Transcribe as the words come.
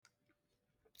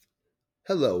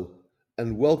Hello,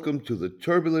 and welcome to the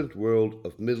turbulent world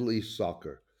of Middle East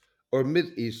soccer, or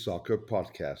Mid East Soccer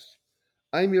podcast.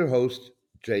 I'm your host,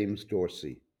 James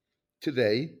Dorsey.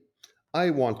 Today,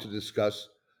 I want to discuss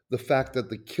the fact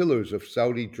that the killers of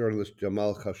Saudi journalist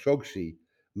Jamal Khashoggi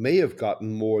may have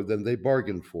gotten more than they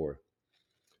bargained for.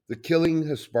 The killing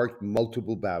has sparked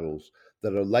multiple battles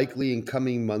that are likely in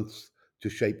coming months to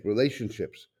shape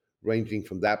relationships, ranging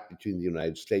from that between the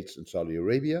United States and Saudi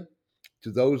Arabia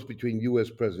to those between US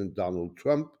President Donald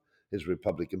Trump, his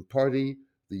Republican Party,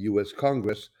 the US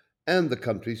Congress, and the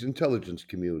country's intelligence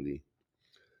community.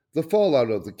 The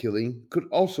fallout of the killing could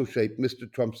also shape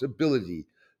Mr. Trump's ability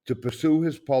to pursue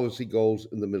his policy goals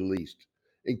in the Middle East,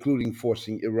 including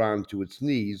forcing Iran to its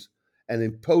knees and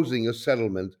imposing a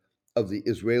settlement of the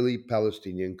Israeli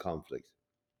Palestinian conflict.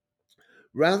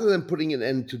 Rather than putting an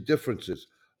end to differences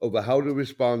over how to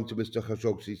respond to Mr.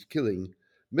 Khashoggi's killing,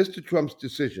 Mr. Trump's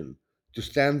decision to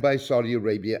stand by Saudi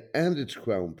Arabia and its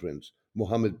crown prince,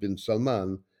 Mohammed bin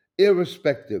Salman,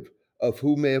 irrespective of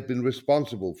who may have been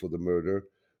responsible for the murder,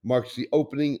 marks the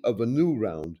opening of a new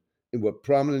round in what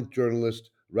prominent journalist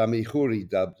Rami Khouri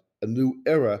dubbed a new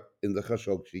era in the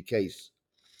Khashoggi case.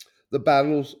 The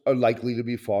battles are likely to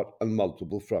be fought on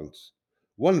multiple fronts.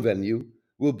 One venue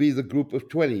will be the Group of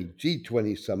 20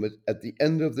 G20 summit at the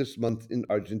end of this month in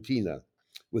Argentina,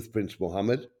 with Prince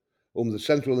Mohammed, whom the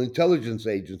Central Intelligence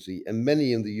Agency and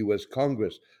many in the US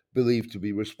Congress believe to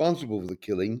be responsible for the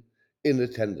killing, in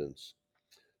attendance.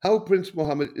 How Prince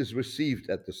Mohammed is received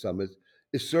at the summit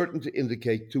is certain to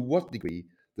indicate to what degree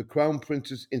the Crown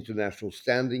Prince's international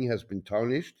standing has been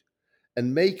tarnished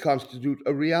and may constitute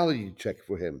a reality check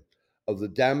for him of the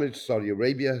damage Saudi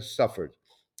Arabia has suffered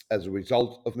as a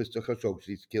result of Mr.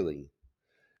 Khashoggi's killing.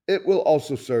 It will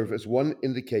also serve as one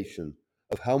indication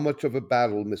of how much of a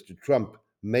battle Mr. Trump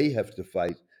may have to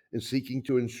fight in seeking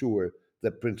to ensure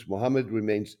that Prince Mohammed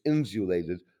remains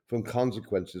insulated from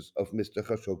consequences of Mr.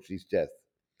 Khashoggi's death.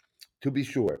 To be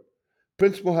sure,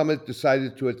 Prince Mohammed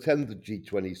decided to attend the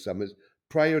G20 summit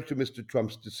prior to Mr.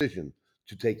 Trump's decision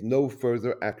to take no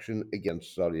further action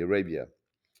against Saudi Arabia.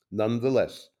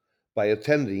 Nonetheless, by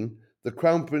attending, the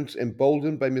Crown Prince,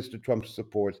 emboldened by Mr. Trump's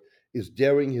support, is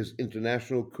daring his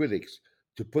international critics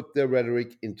to put their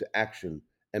rhetoric into action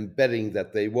and betting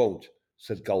that they won't,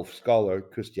 said Gulf scholar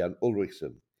Christian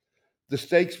Ulrichsen. The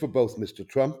stakes for both Mr.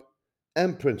 Trump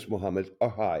and Prince Mohammed are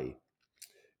high.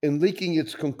 In leaking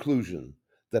its conclusion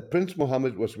that Prince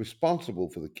Mohammed was responsible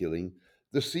for the killing,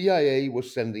 the CIA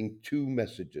was sending two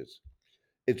messages: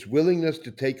 its willingness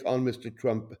to take on Mr.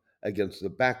 Trump against the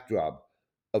backdrop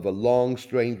of a long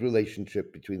strained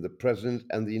relationship between the president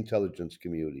and the intelligence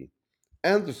community,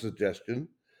 and the suggestion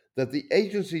that the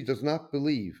agency does not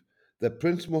believe that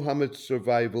Prince Mohammed's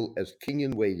survival as king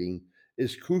in waiting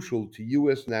is crucial to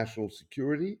U.S. national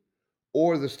security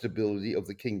or the stability of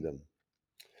the kingdom.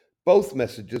 Both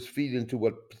messages feed into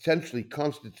what potentially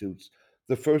constitutes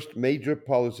the first major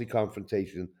policy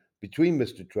confrontation between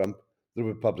Mr. Trump, the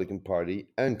Republican Party,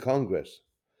 and Congress.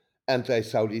 Anti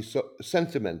Saudi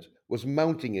sentiment was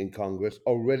mounting in Congress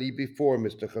already before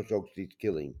Mr. Khashoggi's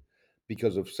killing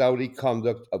because of Saudi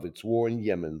conduct of its war in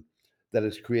Yemen that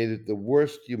has created the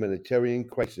worst humanitarian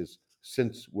crisis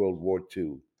since World War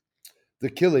II. The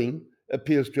killing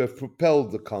appears to have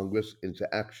propelled the Congress into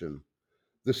action.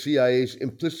 The CIA's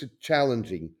implicit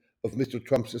challenging of Mr.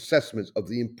 Trump's assessment of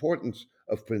the importance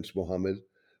of Prince Mohammed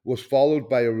was followed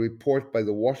by a report by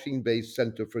the Washington based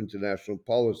Center for International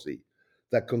Policy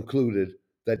that concluded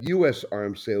that U.S.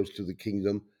 arms sales to the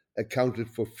kingdom accounted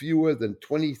for fewer than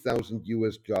 20,000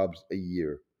 U.S. jobs a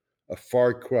year, a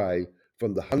far cry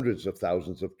from the hundreds of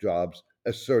thousands of jobs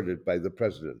asserted by the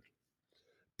president.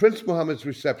 Prince Mohammed's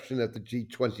reception at the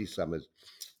G20 summit,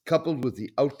 coupled with the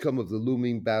outcome of the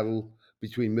looming battle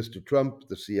between Mr. Trump,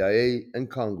 the CIA, and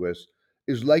Congress,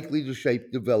 is likely to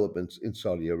shape developments in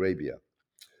Saudi Arabia.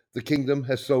 The kingdom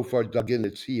has so far dug in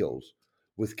its heels,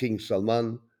 with King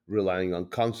Salman relying on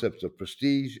concepts of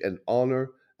prestige and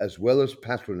honor as well as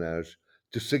patronage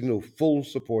to signal full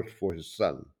support for his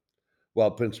son,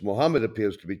 while Prince Mohammed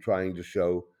appears to be trying to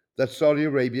show that Saudi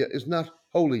Arabia is not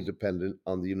wholly dependent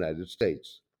on the United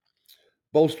States.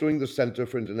 Bolstering the Center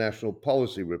for International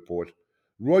Policy report,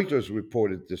 Reuters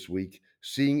reported this week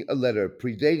seeing a letter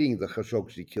predating the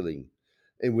Khashoggi killing,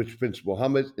 in which Prince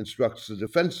Mohammed instructs the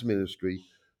Defense Ministry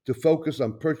to focus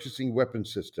on purchasing weapon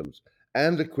systems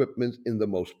and equipment in the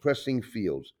most pressing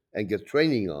fields and get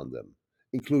training on them,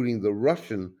 including the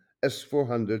Russian S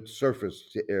 400 surface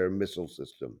to air missile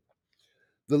system.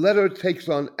 The letter takes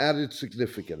on added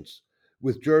significance,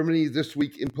 with Germany this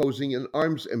week imposing an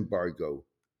arms embargo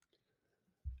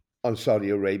on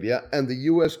Saudi Arabia and the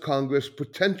U.S. Congress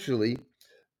potentially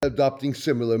adopting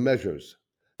similar measures.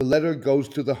 The letter goes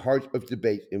to the heart of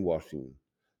debate in Washington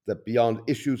that beyond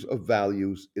issues of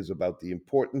values is about the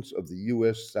importance of the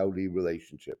US Saudi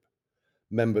relationship.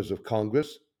 Members of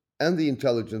Congress and the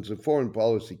intelligence and foreign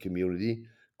policy community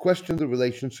question the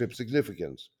relationship's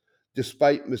significance,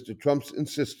 despite Mr. Trump's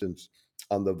insistence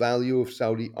on the value of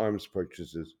Saudi arms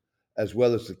purchases, as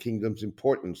well as the kingdom's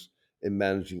importance in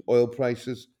managing oil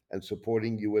prices and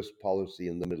supporting U.S. policy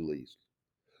in the Middle East.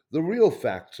 The real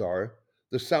facts are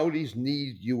the Saudis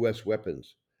need U.S.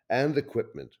 weapons and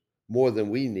equipment more than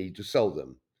we need to sell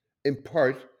them, in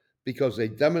part because they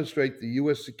demonstrate the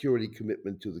U.S. security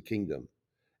commitment to the kingdom.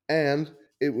 And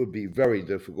it would be very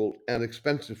difficult and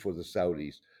expensive for the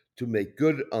Saudis to make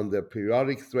good on their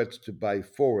periodic threats to buy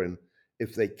foreign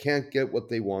if they can't get what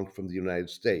they want from the United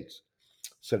States,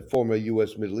 said former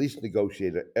U.S. Middle East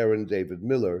negotiator Aaron David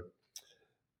Miller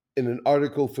in an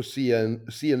article for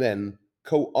CNN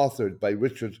co authored by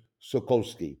Richard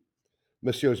Sokolsky.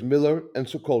 Messrs. Miller and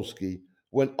Sokolsky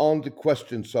went on to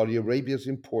question Saudi Arabia's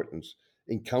importance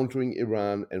in countering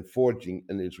Iran and forging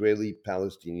an Israeli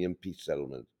Palestinian peace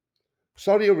settlement.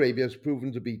 Saudi Arabia has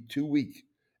proven to be too weak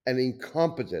and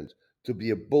incompetent to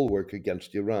be a bulwark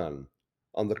against Iran.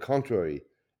 On the contrary,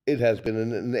 it has been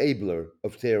an enabler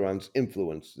of Tehran's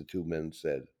influence, the two men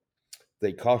said.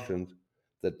 They cautioned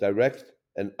that direct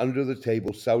and under the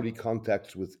table Saudi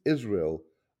contacts with Israel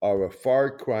are a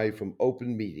far cry from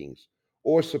open meetings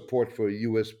or support for a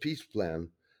U.S. peace plan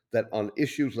that, on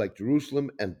issues like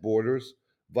Jerusalem and borders,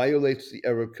 violates the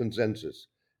Arab consensus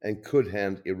and could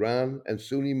hand Iran and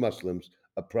Sunni Muslims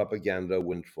a propaganda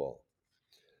windfall.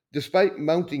 Despite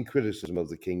mounting criticism of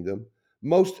the kingdom,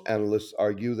 most analysts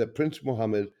argue that Prince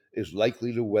Mohammed is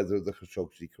likely to weather the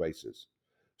Khashoggi crisis.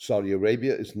 Saudi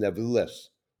Arabia is nevertheless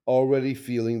already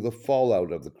feeling the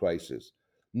fallout of the crisis,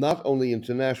 not only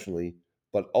internationally,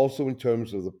 but also in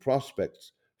terms of the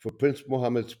prospects for Prince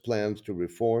Mohammed's plans to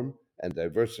reform and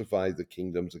diversify the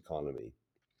kingdom's economy.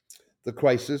 The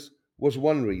crisis was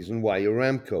one reason why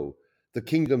Aramco, the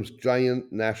kingdom's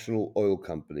giant national oil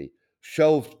company,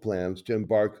 shelved plans to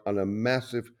embark on a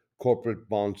massive corporate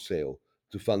bond sale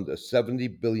to fund a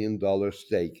 $70 billion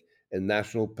stake in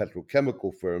national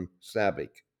petrochemical firm SABIC.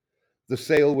 The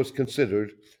sale was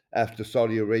considered after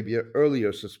Saudi Arabia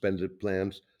earlier suspended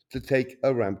plans to take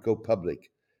Aramco public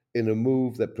in a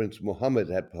move that Prince Mohammed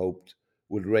had hoped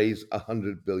would raise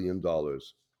 $100 billion.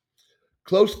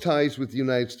 Close ties with the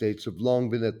United States have long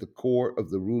been at the core of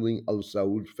the ruling Al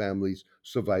Saud family's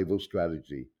survival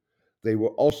strategy. They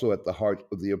were also at the heart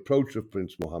of the approach of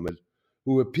Prince Mohammed,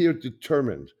 who appeared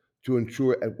determined to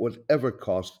ensure at whatever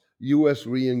cost U.S.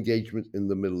 re engagement in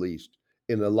the Middle East,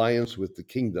 in alliance with the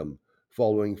kingdom,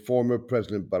 following former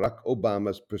President Barack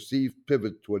Obama's perceived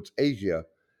pivot towards Asia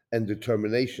and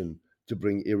determination to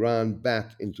bring Iran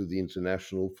back into the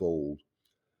international fold.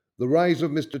 The rise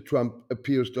of Mr. Trump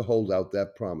appears to hold out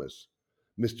that promise.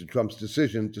 Mr. Trump's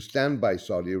decision to stand by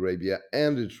Saudi Arabia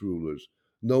and its rulers,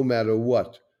 no matter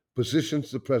what,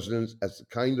 positions the president as the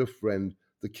kind of friend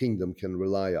the kingdom can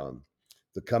rely on.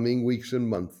 The coming weeks and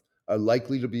months are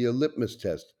likely to be a litmus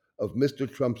test of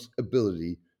Mr. Trump's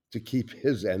ability to keep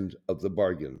his end of the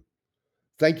bargain.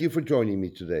 Thank you for joining me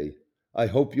today. I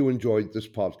hope you enjoyed this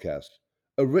podcast.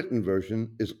 A written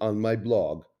version is on my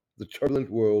blog, The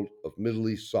Turbulent World of Middle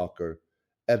East Soccer,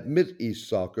 at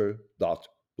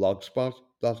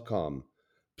mideastsoccer.blogspot.com.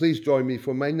 Please join me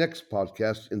for my next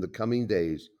podcast in the coming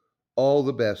days. All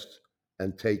the best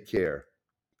and take care.